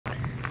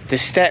The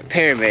step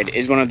pyramid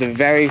is one of the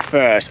very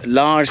first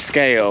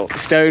large-scale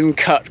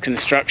stone-cut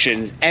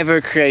constructions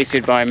ever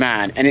created by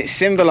man, and it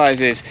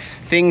symbolizes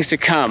things to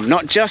come,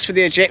 not just for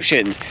the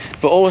Egyptians,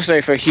 but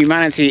also for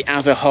humanity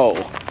as a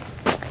whole.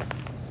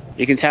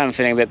 You can tell I'm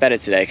feeling a bit better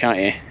today, can't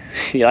you?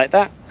 You like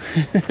that?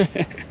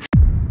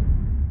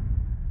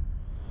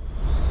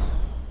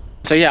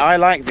 So yeah, I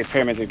like the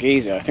pyramids of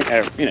Giza. I think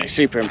they're, you know,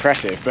 super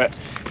impressive, but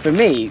for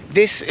me,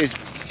 this is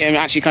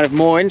actually kind of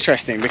more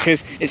interesting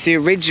because it's the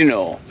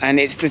original, and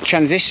it's the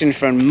transition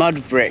from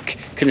mud brick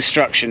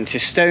construction to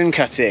stone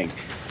cutting.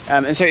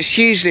 And so it's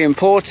hugely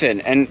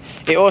important, and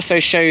it also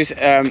shows,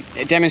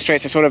 it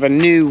demonstrates a sort of a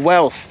new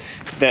wealth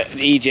that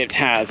Egypt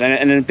has, and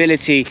an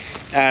ability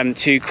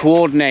to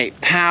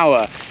coordinate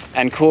power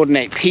and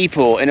coordinate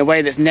people in a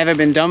way that's never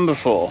been done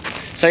before.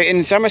 So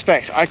in some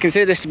respects, I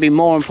consider this to be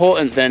more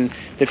important than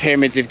the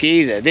pyramids of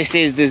Giza. This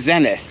is the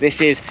zenith.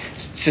 This is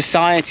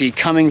society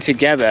coming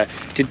together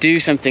to do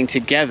something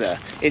together.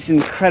 It's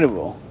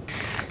incredible.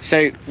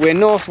 So we're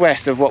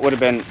northwest of what would have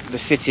been the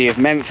city of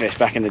Memphis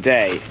back in the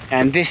day,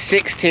 and this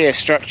 6-tier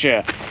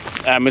structure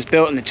was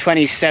built in the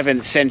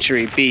 27th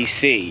century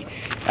BC,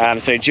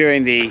 so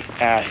during the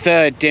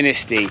 3rd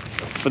dynasty,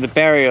 for the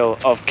burial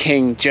of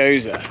King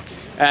Djoser.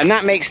 And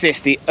that makes this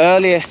the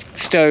earliest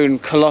stone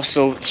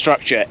colossal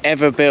structure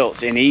ever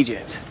built in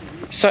Egypt.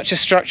 Such a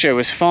structure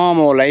was far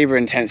more labor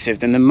intensive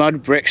than the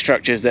mud brick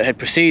structures that had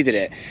preceded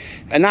it.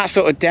 And that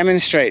sort of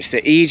demonstrates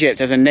that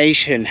Egypt as a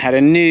nation had a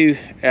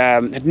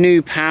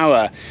new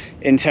power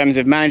in terms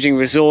of managing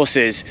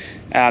resources,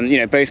 you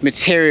know, both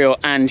material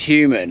and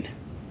human.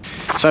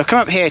 So I've come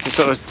up here to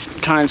sort of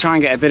kind of try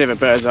and get a bit of a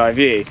bird's eye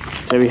view.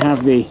 So we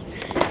have the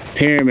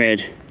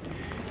pyramid,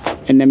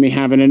 and then we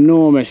have an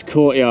enormous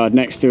courtyard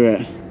next to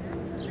it.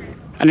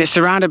 And it's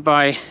surrounded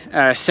by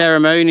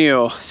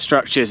ceremonial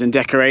structures and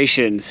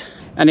decorations.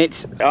 And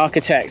its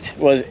architect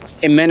was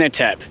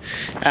Amenhotep.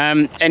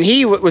 And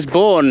he was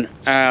born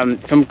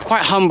from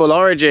quite humble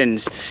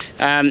origins.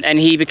 And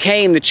he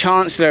became the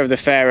chancellor of the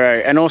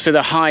pharaoh and also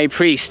the high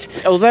priest.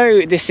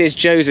 Although this is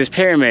Djoser's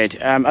pyramid,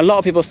 a lot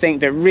of people think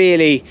that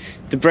really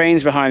the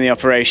brains behind the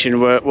operation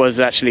was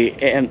actually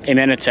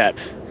Amenhotep.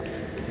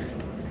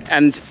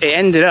 And it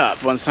ended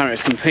up, once time it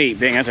was complete,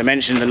 being, as I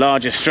mentioned, the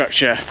largest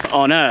structure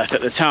on Earth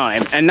at the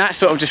time. And that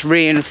sort of just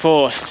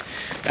reinforced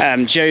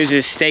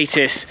Djoser's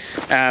status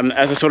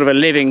as a sort of a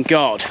living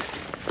god.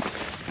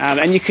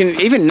 And you can,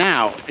 even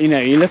now, you know,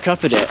 you look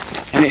up at it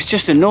and it's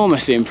just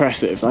enormously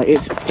impressive. Like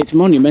it's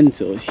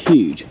monumental, it's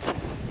huge.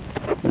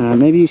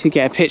 Maybe you should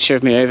get a picture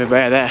of me over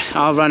there.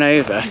 I'll run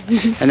over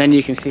and then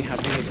you can see how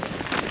big it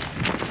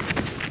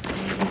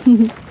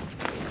is.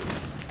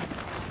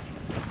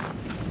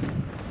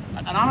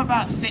 And I'm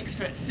about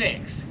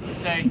 6'6",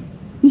 so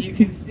you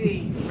can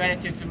see,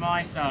 relative to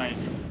my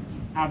size,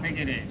 how big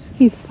it is.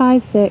 He's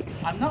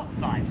 5'6". I'm not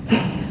 5'6".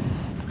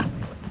 I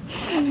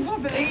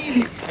can't believe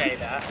you say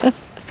that.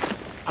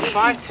 I'm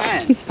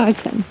 5'10". He's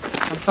 5'10".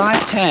 I'm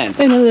 5'10".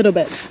 In a little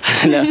bit.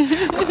 No,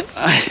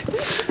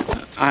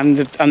 I'm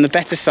the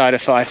better side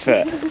of 5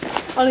 foot.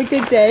 On a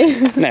good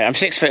day. No, I'm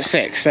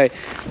 6'6", so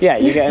yeah,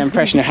 you get an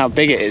impression of how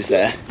big it is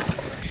there.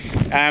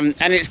 And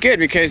it's good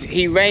because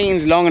he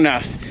reigns long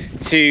enough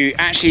to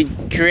actually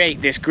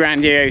create this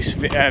grandiose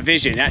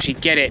vision, actually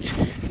get it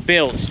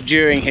built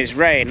during his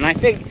reign. And I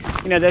think,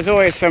 you know, there's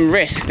always some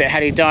risk that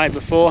had he died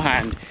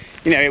beforehand,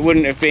 you know, it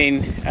wouldn't have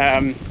been,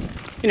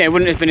 you know, it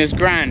wouldn't have been as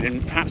grand,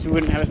 and perhaps we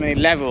wouldn't have as many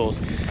levels.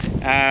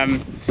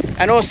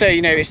 And also,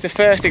 you know, it's the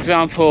first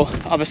example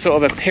of a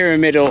sort of a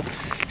pyramidal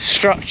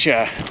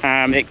structure.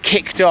 It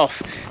kicked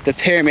off the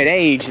pyramid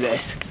age,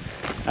 this.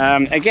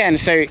 Again,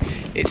 so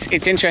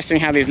it's interesting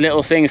how these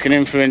little things can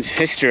influence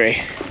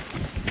history.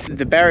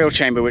 The burial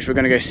chamber, which we're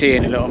going to go see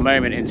in a little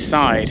moment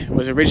inside,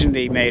 was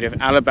originally made of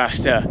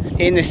alabaster.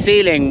 In the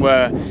ceiling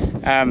were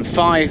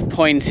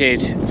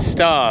 5-pointed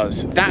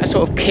stars. That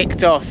sort of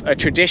kicked off a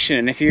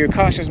tradition. If you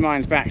cast your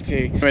minds back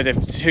to the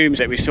tombs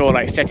that we saw,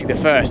 like Seti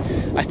I,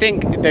 I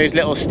think those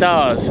little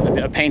stars that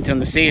are painted on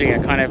the ceiling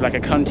are kind of like a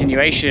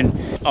continuation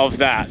of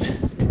that.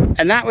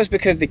 And that was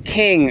because the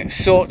king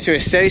sought to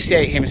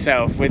associate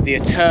himself with the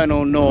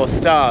eternal North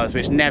Stars,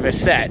 which never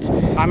set.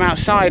 I'm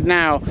outside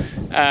now,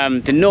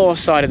 the north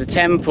side of the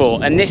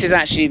temple, and this is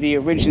actually the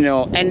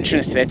original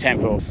entrance to the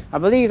temple. I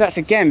believe that's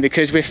again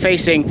because we're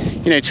facing,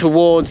 you know,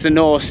 towards the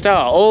North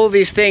Star. All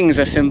these things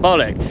are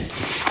symbolic.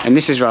 And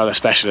this is rather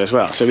special as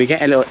well. So we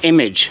get a little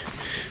image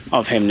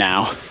of him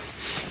now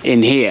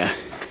in here.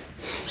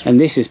 And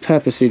this is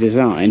purposely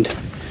designed,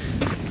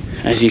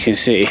 as you can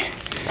see.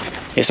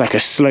 It's like a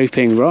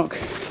sloping rock.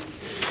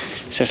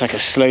 So it's like a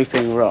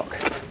sloping rock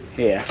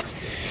here.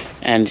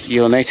 And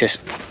you'll notice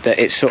that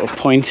it's sort of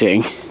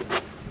pointing.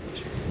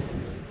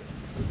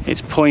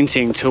 It's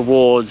pointing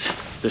towards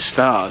the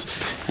stars.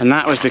 And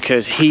that was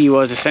because he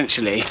was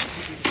essentially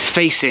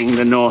facing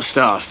the North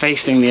Star,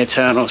 facing the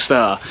eternal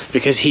star,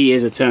 because he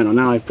is eternal.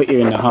 Now I've put you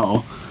in the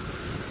hole.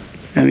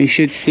 And we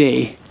should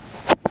see.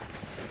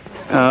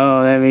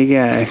 Oh, there we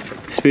go.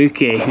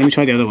 Spooky. Let me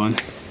try the other one.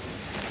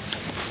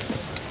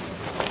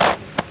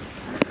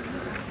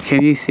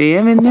 Can you see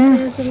him in there?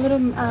 There's a little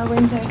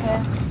window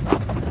here. You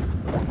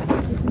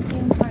can see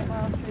him quite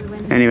well through the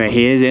window. Anyway,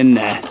 he is in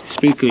there,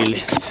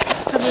 spookily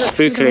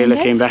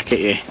looking back at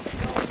you.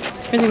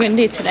 It's really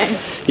windy today.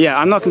 Yeah,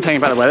 I'm not complaining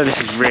about the weather.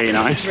 This is really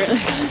nice. This is really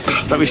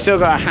good. But we've still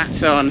got our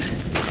hats on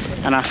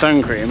and our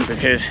sun cream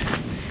because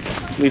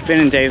we've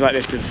been in days like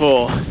this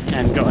before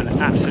and gotten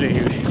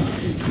absolutely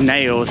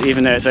nailed,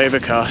 even though it's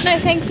overcast. No,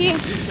 thank you.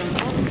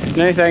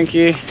 No, thank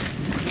you.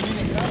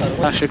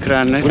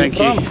 Shukran. No, thank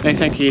you. No,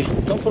 thank you.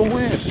 Come from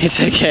where? It's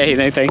okay.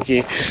 No, thank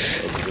you.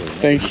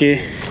 Thank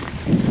you.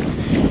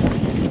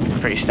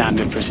 Pretty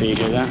standard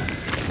procedure, that.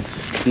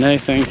 No,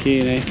 thank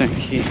you. No,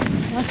 thank you.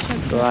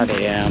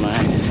 Bloody hell,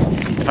 man.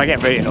 If I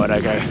get really annoyed, I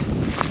go,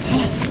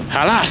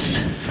 halas.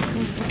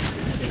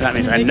 That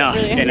means enough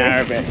in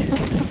Arabic.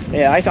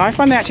 Yeah, I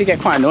find they actually get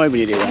quite annoyed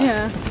when you do that.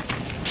 Yeah.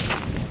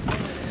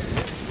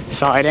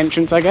 Side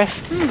entrance, I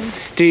guess.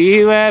 Do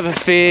you ever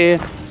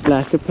feel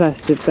like a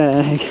plastic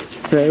bag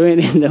throwing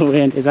in the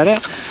wind? Is that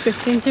it?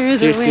 Drifting through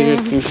the wind.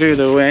 Drifting through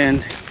the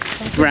wind.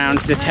 Round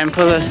the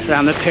temple,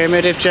 around the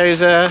pyramid of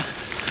Djoser.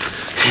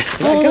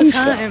 All the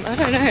time. I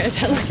don't know. Is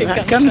that like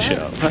a gun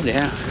shop? Oh,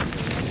 yeah.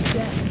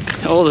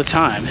 All the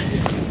time.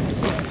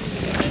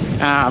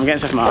 I'm getting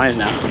stuff in my eyes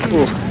now.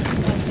 Ooh.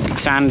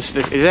 Is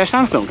there a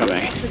sandstorm coming?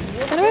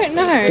 I don't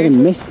know. It's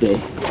getting misty.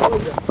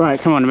 Right,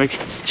 come on,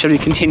 shall we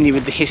continue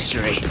with the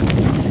history?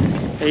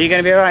 Are you going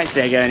to be alright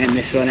today going in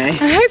this one, eh?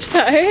 I hope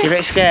so. You're a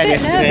bit scared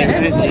yesterday,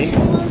 weren't you?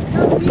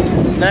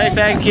 No,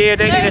 thank you. I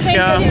don't need a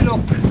scarf.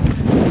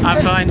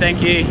 I'm fine,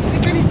 thank you.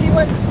 Can you see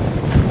what?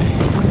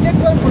 Get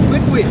one for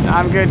midway.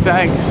 I'm good,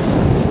 thanks.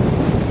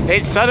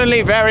 It's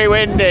suddenly very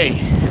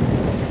windy.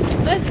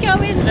 Let's go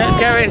inside. Let's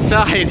go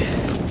inside.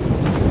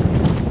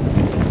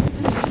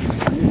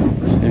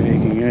 So we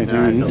can go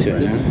down into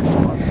it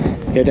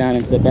now. Go down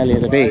into the belly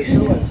of the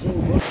beast. Keep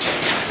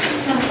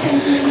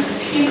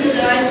to the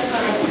right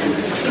side.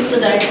 Keep to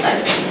the right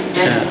side.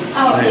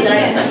 Oh, to the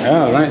right side.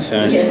 Oh, right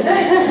side.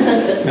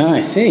 Yeah. Oh,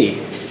 I see.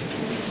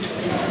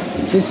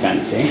 This is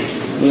fancy.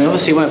 We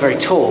obviously weren't very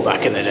tall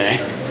back in the day.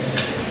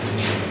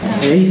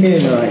 Are you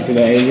feeling alright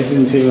today? This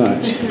isn't too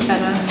much. This is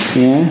better.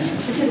 Yeah?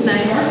 This is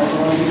nice.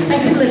 I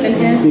could live in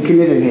here. You can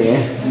live in here.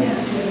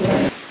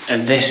 Yeah.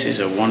 And this is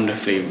a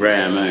wonderfully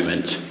rare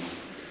moment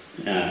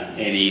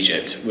in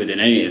Egypt within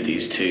any of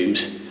these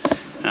tombs.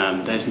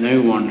 There's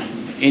no one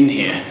in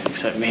here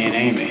except me and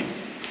Amy.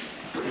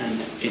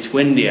 And it's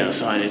windy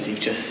outside, as you've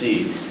just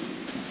seen.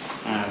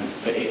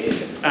 But it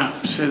is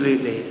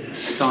absolutely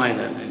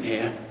silent in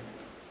here.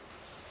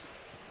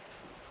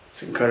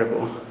 It's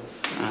incredible.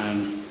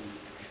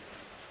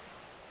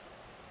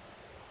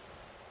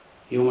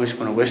 You almost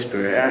want to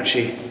whisper. It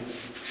actually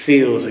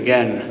feels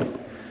again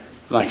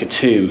like a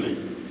tomb.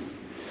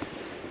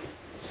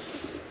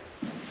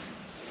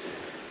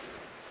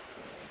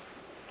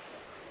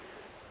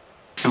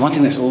 And one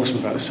thing that's awesome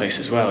about this place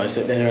as well is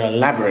that there are a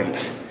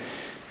labyrinth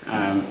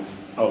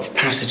of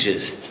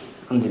passages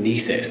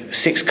underneath it,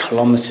 6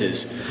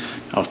 kilometers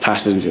of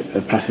passages.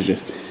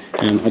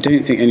 I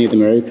don't think any of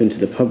them are open to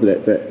the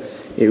public, but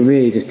it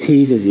really just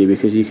teases you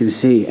because you can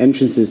see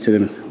entrances to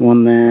them,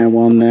 one there,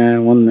 one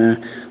there, one there,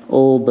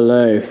 all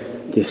below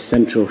this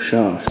central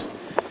shaft.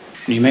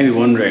 And you may be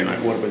wondering,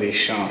 like, what were these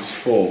shafts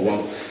for?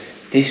 Well,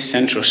 this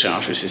central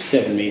shaft, which is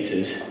 7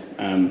 meters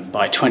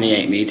by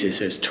 28 meters,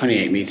 so it's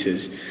 28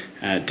 meters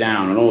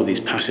down on all these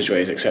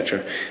passageways,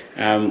 etc.,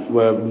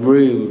 were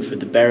room for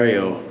the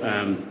burial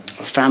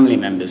of family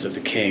members of the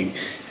king,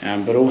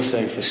 but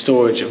also for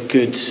storage of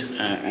goods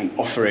and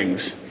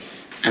offerings.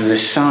 And the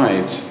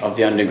sides of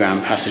the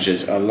underground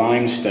passages are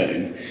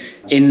limestone,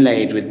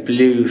 inlaid with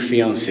blue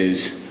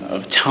faiences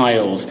of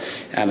tiles,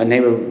 and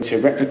they were to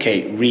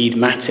replicate reed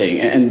matting.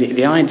 And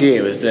the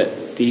idea was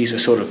that these were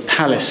sort of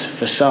palace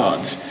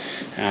facades.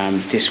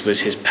 This was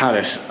his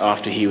palace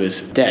after he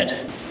was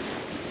dead.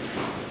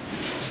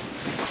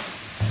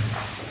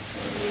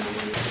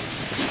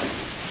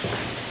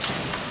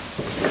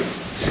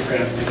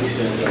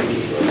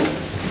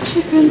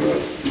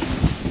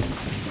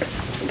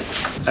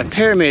 A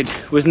pyramid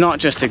was not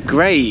just a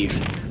grave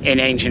in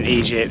ancient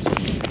Egypt,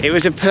 it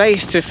was a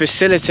place to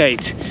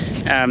facilitate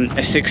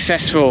a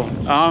successful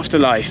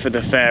afterlife for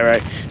the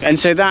pharaoh. And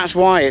so that's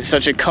why it's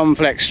such a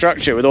complex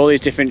structure with all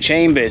these different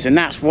chambers, and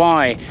that's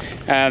why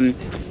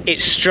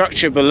its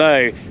structure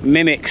below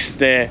mimics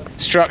the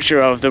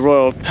structure of the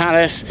royal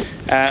palace,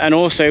 and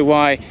also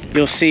why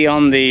you'll see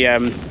on the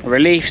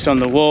reliefs on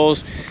the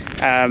walls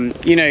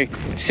you know,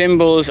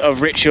 symbols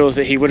of rituals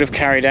that he would have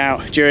carried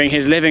out during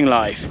his living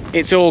life.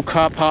 It's all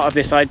part of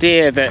this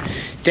idea that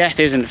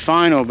death isn't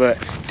final, but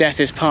death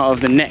is part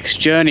of the next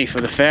journey for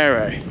the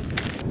pharaoh.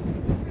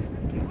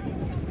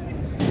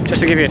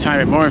 Just to give you a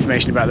tiny bit more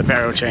information about the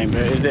burial chamber,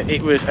 is that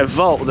it was a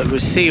vault that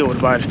was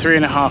sealed by a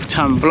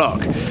 3.5-ton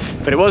block,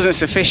 but it wasn't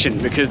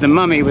sufficient because the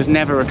mummy was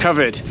never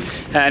recovered,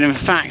 and in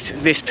fact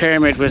this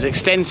pyramid was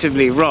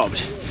extensively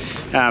robbed,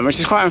 which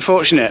is quite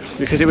unfortunate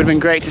because it would have been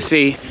great to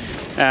see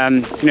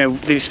you know,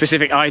 the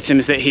specific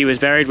items that he was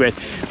buried with.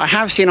 I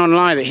have seen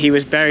online that he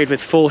was buried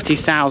with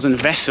 40,000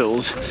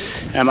 vessels.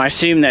 I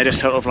assume they're just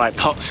sort of like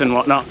pots and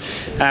whatnot.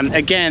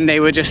 Again, they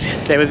were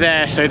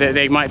there so that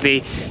they might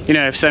be, you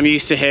know, of some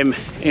use to him,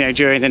 you know,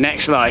 during the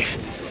next life.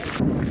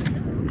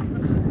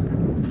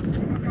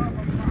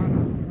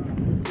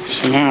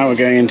 So now we're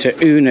going into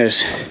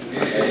Una's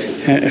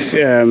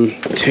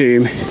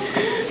tomb.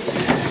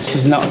 This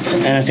is not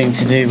anything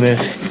to do with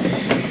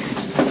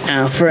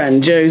our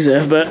friend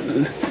Djoser, but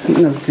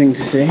another thing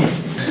to see.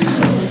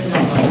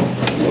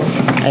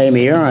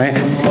 Amy, you alright?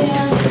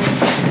 Yeah.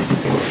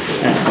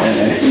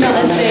 Not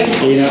as big.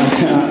 You're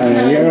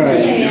not, you're alright?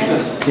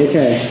 Yeah. You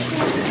okay? I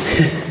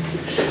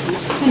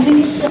think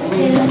it's just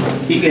here.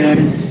 Keep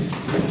going.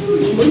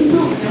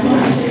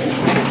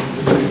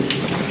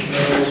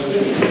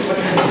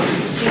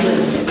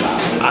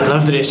 I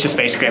love that it's just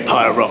basically a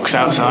pile of rocks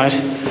outside.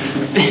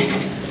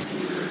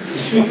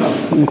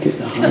 Look at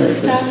that. It's got the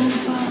stones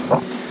as well.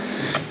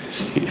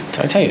 Did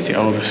I tell you it's the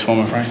oldest form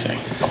of writing?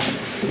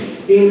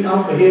 In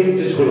up here,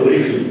 this is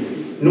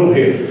hieroglyphic. No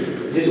here.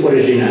 This is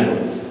original.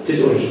 This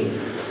is original.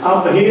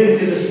 Up here,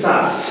 this is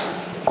stars.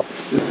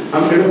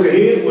 I'm going to look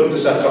here with the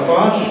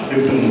sarcophage.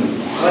 You can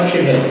touch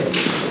your head.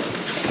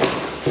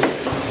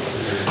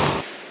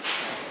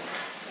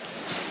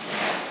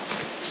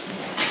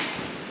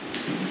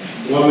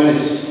 One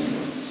minute.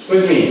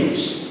 With me.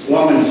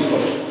 1 minute.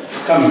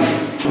 Come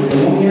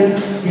here.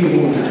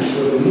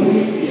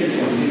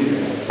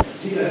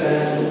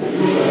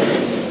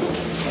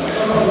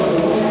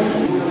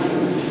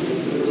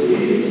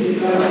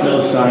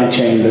 Little side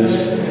chambers,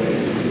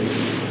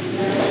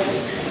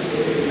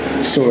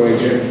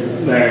 storage of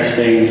various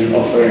things,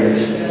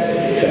 offerings,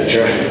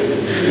 etc.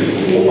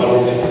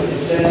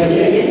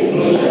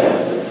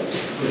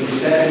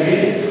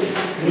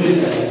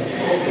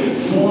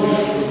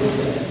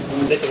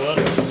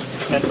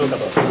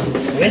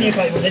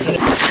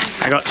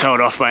 I got told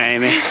off by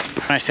Amy.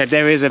 I said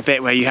there is a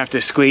bit where you have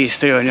to squeeze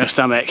through on your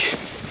stomach,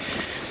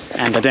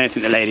 and I don't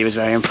think the lady was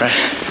very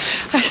impressed.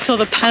 I saw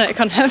the panic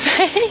on her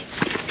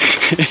face.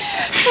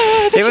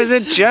 It was a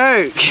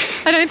joke.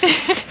 I don't think.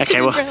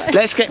 Okay, well,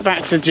 let's get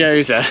back to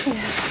Djoser,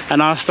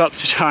 and I'll stop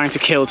trying to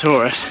kill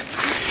tourists.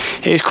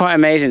 It is quite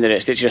amazing that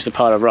it's literally just a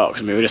pile of rocks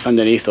and we were just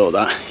underneath all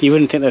that. You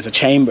wouldn't think there's a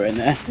chamber in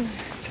there.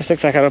 It just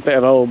looks like a bit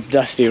of old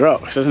dusty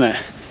rocks, doesn't it?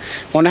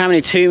 Wonder how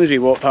many tombs we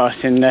walked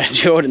past in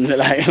Jordan that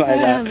like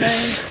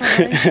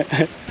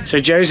that. So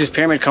Djoser's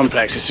pyramid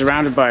complex is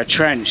surrounded by a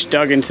trench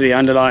dug into the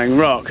underlying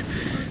rock,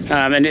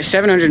 and it's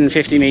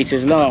 750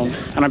 meters long,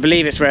 and I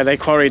believe it's where they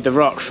quarried the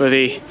rock for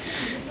the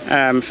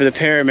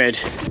pyramid.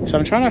 So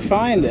I'm trying to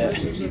find it.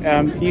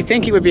 You'd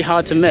think it would be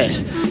hard to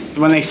miss.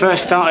 When they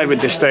first started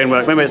with this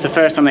stonework, remember it's the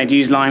first time they'd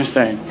used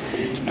limestone,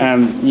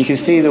 you can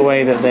see the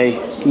way that they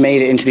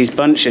made it into these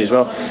bunches.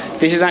 Well,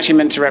 this is actually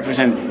meant to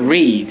represent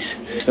reeds.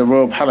 The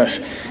royal palace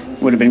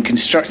would have been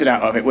constructed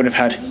out of, it would have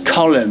had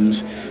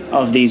columns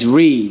of these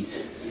reeds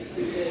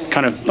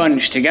kind of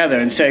bunched together,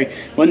 and so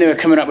when they were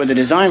coming up with the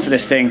design for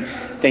this thing,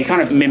 they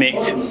kind of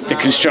mimicked the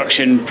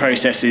construction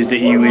processes that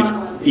you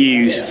would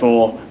use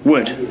for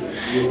wood.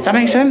 That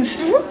makes sense? I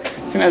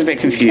think I was a bit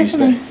confused,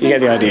 but you get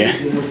the idea.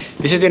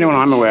 This is the only one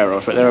I'm aware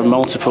of, but there are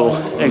multiple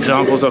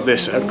examples of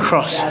this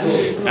across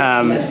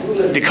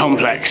the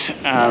complex,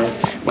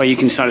 where you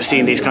can sort of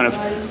see these kind of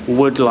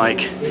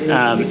wood-like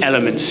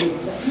elements.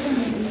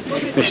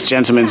 This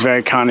gentleman's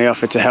very kindly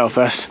offered to help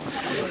us.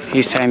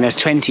 He's saying there's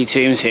 20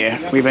 tombs here.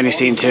 We've only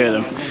seen 2 of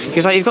them.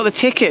 He's like, you've got the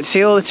ticket,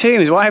 see all the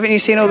tombs. Why haven't you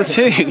seen all the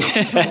tombs?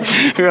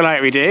 We were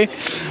like, we do.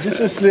 This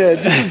is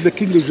the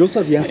King of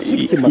Djoser. You have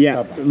 60 mastaba.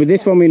 Yeah, but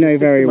this one we know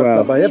very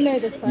well. You know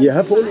this one. You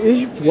have all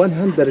age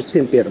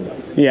 110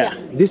 pyramids. Yeah.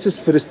 This is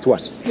first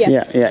one.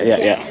 Yes.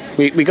 Yeah.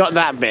 We got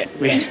that bit.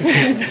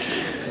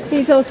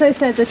 He's also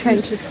said the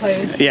trench is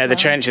closed. Yeah, the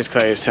trench is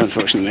closed,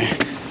 unfortunately.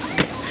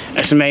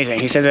 It's amazing.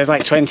 He says there's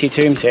like 20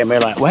 tombs here, and we're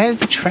like, where's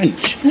the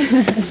trench?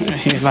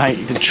 He's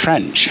like, the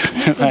trench?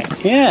 I'm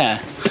like, yeah,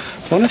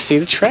 I want to see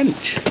the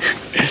trench.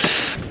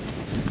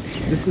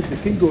 This is the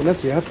King of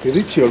Nas. You have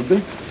 3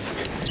 children,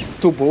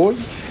 2 boys,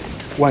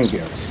 1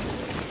 girl.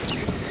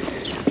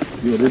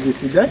 You already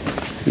see that?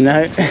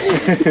 No.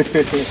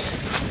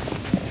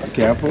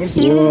 Careful.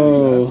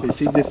 Whoa. You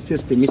see this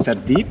 30 meter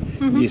deep.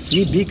 You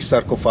see big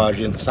sarcophage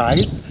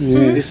inside.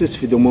 This is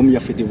for the mummy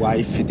for the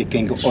wife for the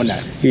King of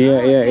Onas.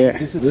 Yeah.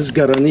 This is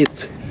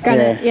granite.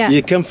 Granite, yeah.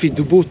 You can feed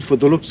the boat for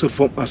the Luxor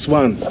from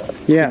Aswan.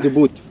 Yeah. The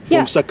boat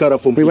from Saqqara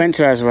from. We went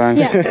to Aswan.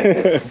 Yeah.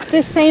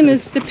 The same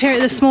as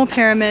the small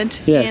pyramid.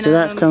 Yeah, in, so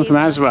that's come from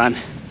Giza. Aswan.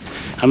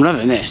 I'm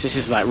loving this. This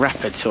is like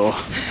rapid tour.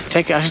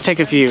 I should take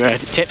a few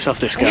tips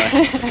off this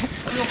guy.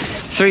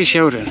 3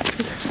 children.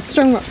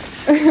 Strong rock.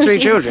 3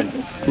 children.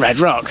 Red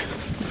rock.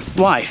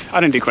 Wife. I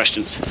don't do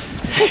questions.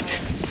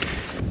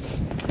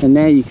 And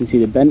there you can see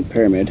the bent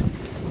pyramid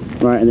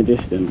right in the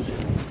distance.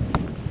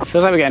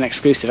 Feels like we're getting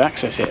exclusive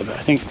access here, but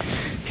I think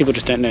people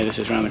just don't know this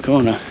is around the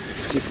corner.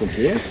 See from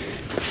here.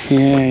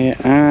 Yeah.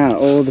 Ah,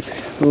 all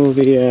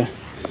the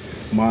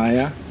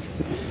Maya.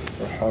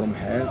 Haram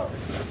head.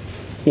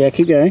 Yeah,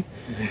 keep going.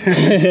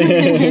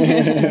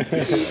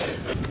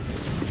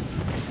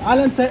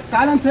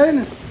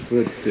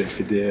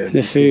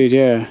 The food,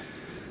 yeah.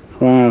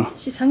 Wow.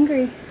 She's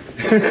hungry.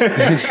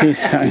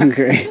 She's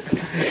hungry.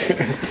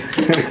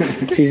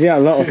 She's got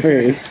a lot of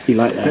food. You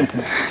like that?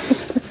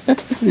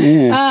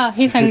 Yeah. Ah,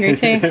 he's hungry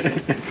too.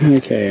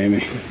 Okay,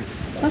 Amy.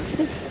 What's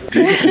this?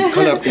 Beautiful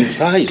color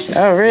inside.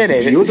 Oh,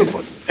 really?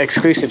 Beautiful.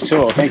 Exclusive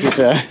tour. Thank you,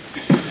 sir.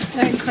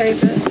 Don't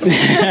close it.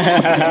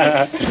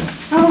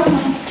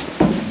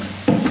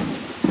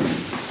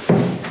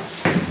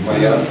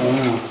 Maya,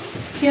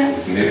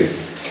 Yes. Merit,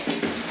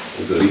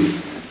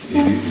 Zoris,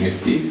 Isis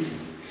Niftis,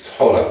 is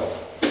Horus.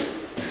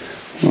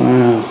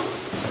 Wow.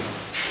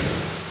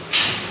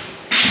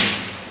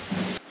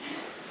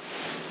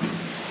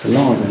 There's a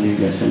lot of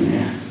belugas in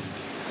here.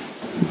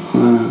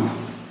 Wow.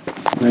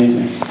 It's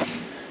amazing.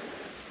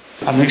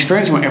 I'm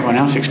experiencing what everyone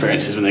else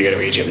experiences when they go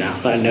to Egypt now,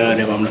 but I have no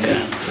idea what I'm looking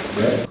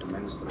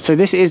at. So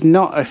this is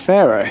not a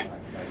pharaoh.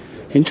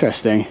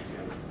 Interesting.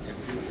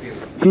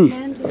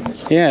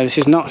 Yeah, this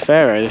is not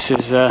pharaoh. This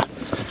is an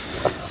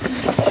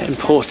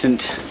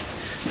important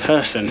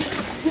person.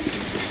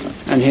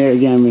 And here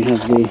again we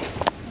have the...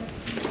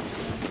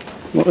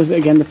 What was it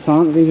again, the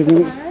plant that these are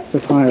from?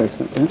 Papyrus,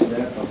 that's it.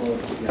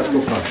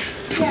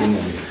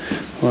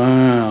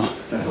 Wow.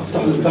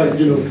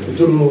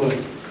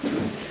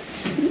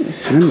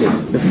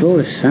 The floor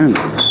is sand.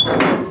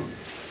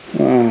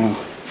 Wow.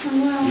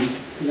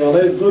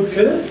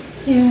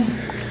 Yeah.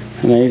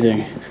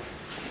 Amazing.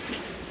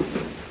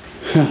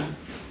 Huh.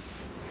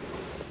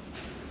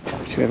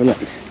 Should we have a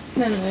look?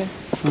 No.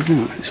 Oh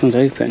no, this one's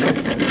open.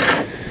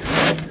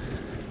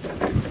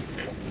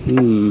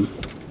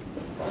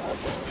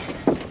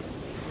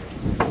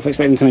 I was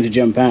expecting something to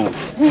jump out.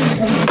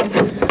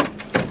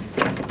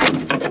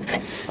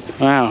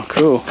 Wow,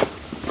 cool.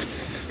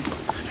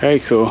 Very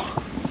cool.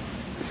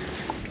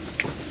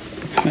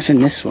 What's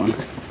in this one?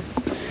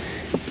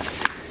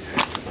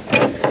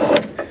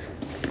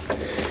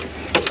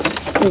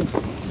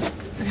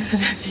 Is it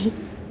heavy?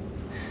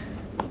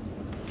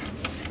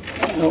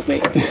 Help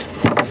me.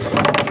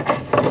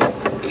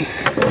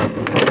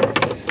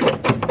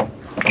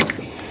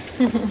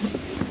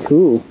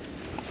 Cool.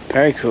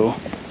 Very cool.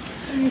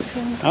 Very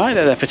cool. I like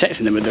that they're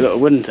protecting them with the little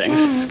wooden things.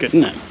 It's good,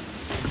 isn't it?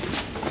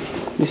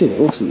 This is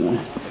awesome though.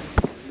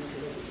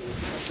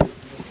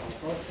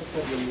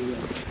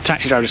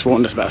 Taxi driver just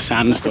warned us about a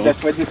sandstorm.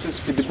 That's why this is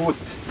for the boat.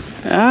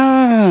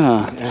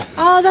 Ah!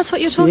 Oh, that's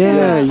what you're talking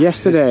Yeah, about.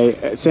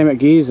 yesterday, same at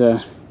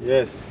Giza.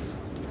 Yes.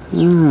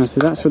 Ah,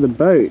 so that's for the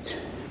boat.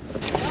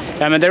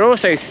 And there are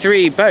also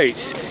 3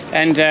 boats,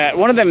 and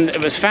one of them that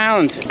was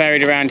found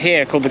buried around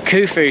here, called the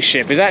Khufu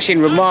ship, is actually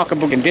in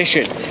remarkable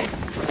condition.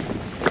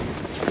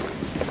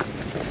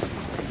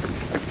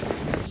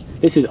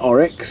 This is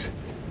oryx.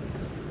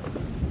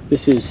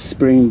 This is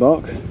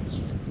springbok.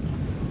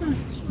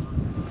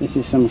 This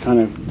is some kind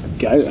of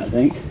goat, I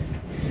think.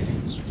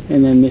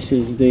 And then this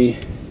is the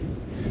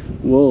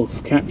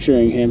wolf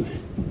capturing him.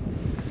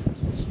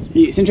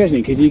 It's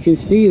interesting because you can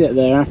see that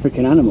they're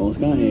African animals,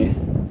 can't you?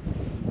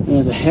 And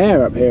there's a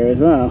hare up here as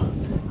well.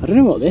 I don't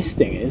know what this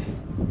thing is.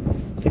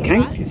 It's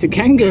a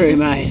kangaroo,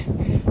 mate.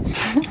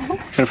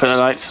 Gonna put the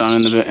lights on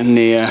in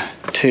the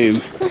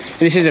tomb. And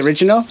this is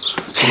original.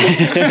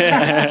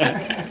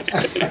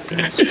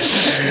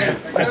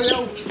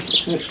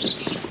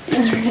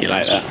 You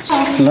like that?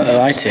 Look at the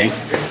lighting.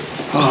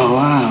 Oh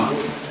wow,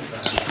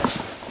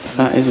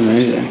 that is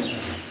amazing.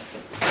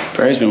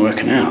 Bro's been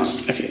working out.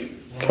 Look at,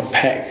 got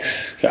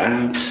pecs, got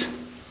abs.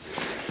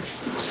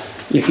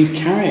 Look, he's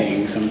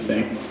carrying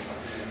something.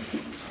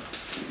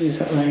 Is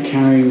that like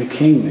carrying the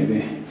king,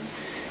 maybe?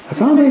 I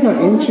can't believe how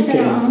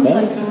intricate his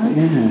belts are.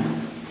 Yeah.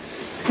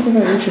 I can't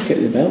believe how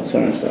intricate the belts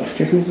are and stuff. Do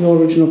you reckon this is all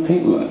original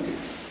paintwork?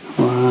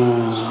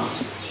 Wow.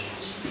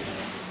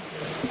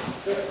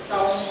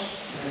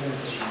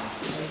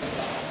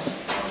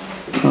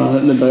 Oh,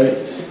 look at the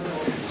boats.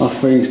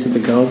 Offerings to the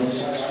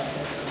gods,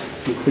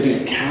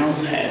 including a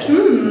cow's head.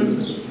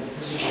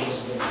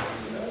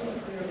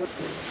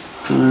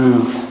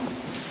 Wow.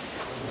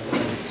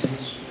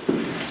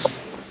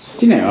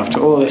 Do you know, after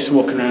all this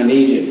walking around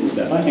Egypt and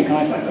stuff, I think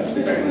I'd like that to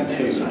be buried in a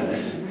tomb like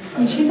this.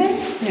 Don't you think?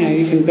 Yeah,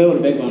 you can build a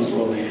big one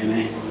for me,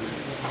 Amy.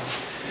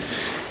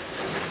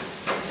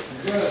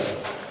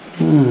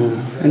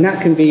 Oh, and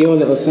that can be your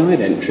little side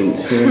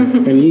entrance for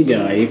when you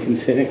die, you can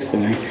sit next to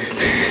me.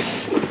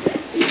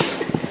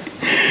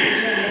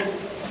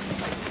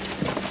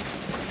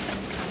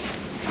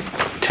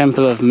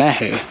 Temple of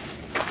Mehu.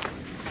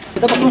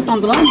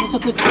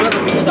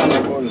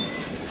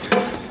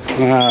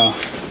 Wow.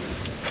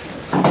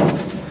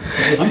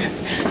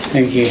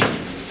 Thank you.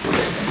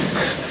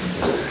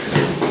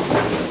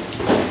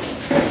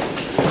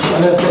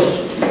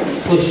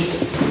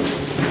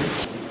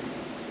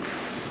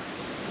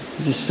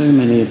 There's just so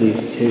many of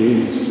these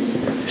tombs,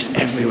 just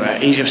everywhere.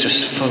 Egypt's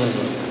just full of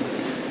them.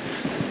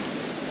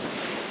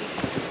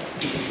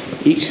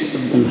 Each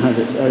of them has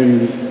its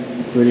own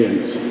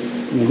brilliance.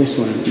 I mean, this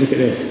one, look at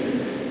this.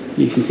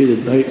 You can see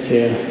the boats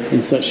here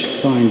in such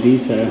fine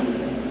detail.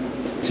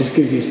 Just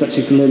gives you such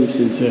a glimpse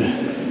into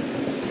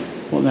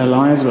what their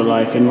lives were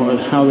like and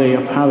how they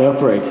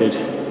operated.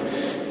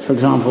 For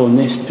example, in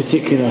this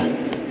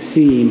particular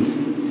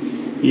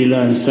scene, you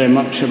learn so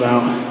much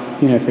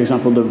about, you know, for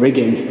example, the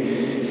rigging.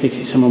 If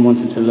someone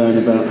wanted to learn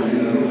about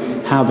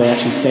how they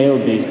actually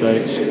sailed these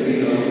boats,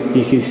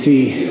 you can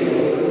see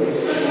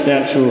the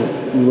actual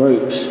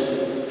ropes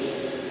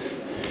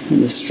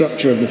and the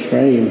structure of the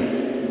frame.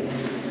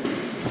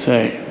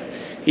 So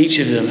each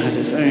of them has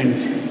its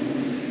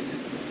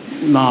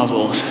own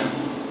marvels.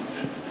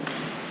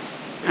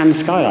 And a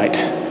skylight.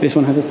 This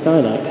one has a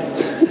skylight.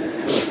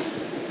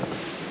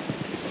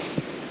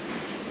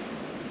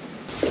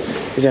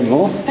 Is there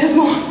more? There's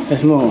more.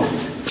 There's more.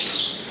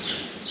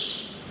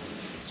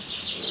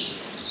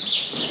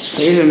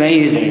 It is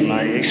amazing,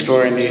 like,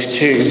 exploring these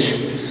tombs.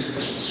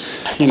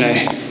 You know,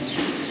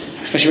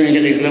 especially when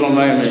you get these little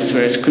moments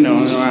where it's no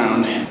one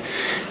around.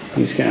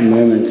 You just get a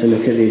moment to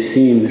look at these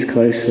scenes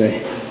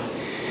closely,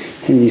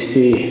 and you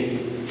see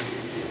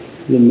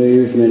the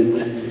movement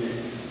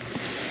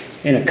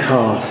in a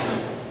calf,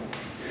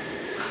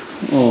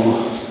 or,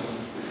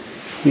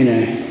 you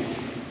know,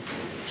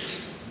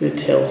 the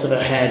tilt of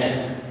a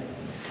head.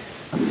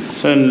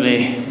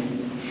 Suddenly,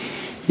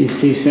 you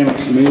see so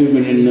much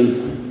movement in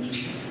them,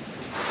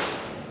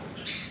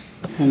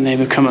 and they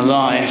become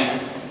alive.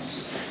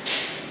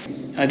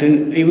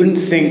 You wouldn't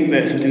think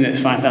that something that's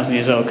 5,000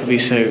 years old could be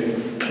so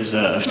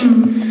preserved,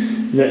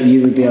 that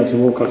you would be able to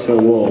walk up to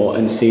a wall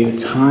and see the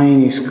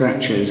tiny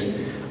scratches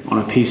on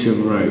a piece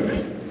of rope.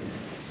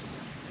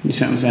 You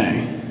see what I'm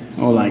saying?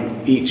 Or like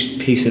each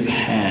piece of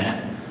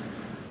hair.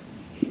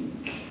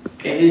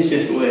 It is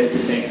just weird to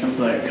think some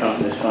bloke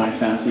carved this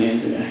 5,000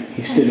 years ago.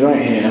 He stood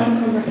right here. I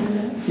can't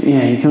comprehend it.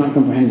 Yeah, you can't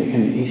comprehend it,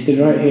 can you? He stood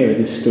right here with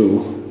his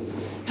stool.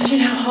 Imagine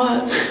how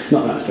hot.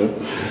 Not that stool.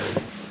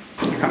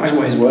 I can't imagine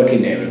what his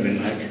working day would have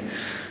been like.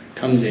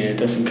 Comes here,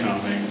 does some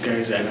carving,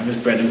 goes there, has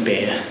bread and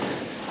beer.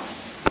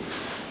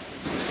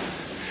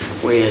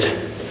 Weird.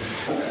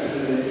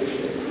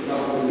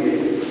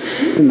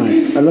 It's a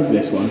nice, I love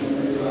this one.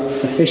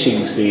 It's a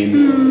fishing scene.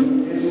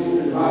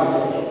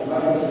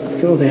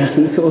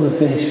 Look at all the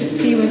fish.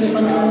 Sea was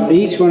abundant.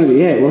 Each one of the,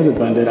 yeah, it was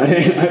abundant. I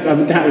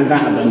doubt it was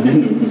that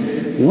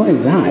abundant. What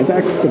is that? Is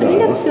that a I think crocodile?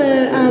 that's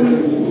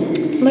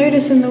the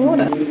lotus in the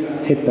water.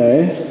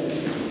 Hippo.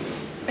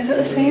 Is that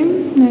the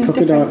same? No,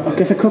 Crocodile. different. I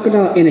guess a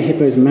crocodile in a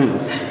hippo's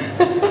mouth.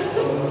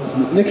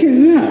 Look at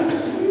that.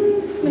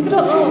 Look at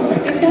all.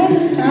 These guys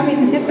are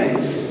starving the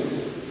hippos.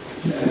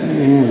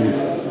 Yeah.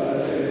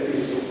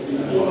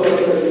 What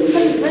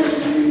is this?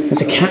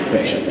 That's a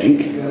catfish, I think.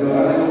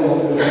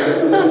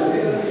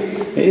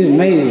 It is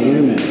amazing,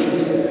 isn't it?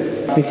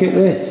 Look at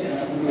this.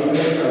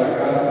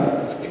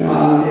 It's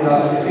kind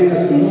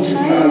He's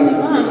trying to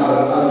run.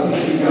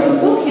 He's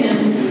walking him.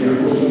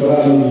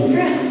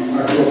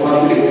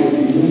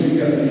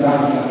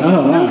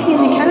 Oh, wow. Monkey in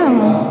the cow.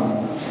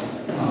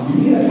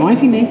 Why is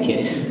he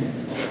naked?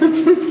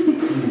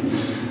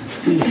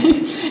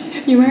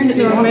 You're wearing it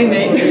the wrong way,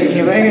 mate.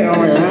 You're wearing it the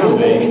wrong way around,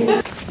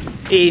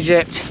 mate.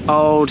 Egypt,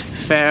 old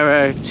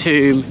pharaoh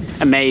tomb,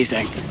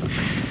 amazing.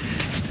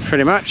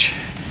 Pretty much.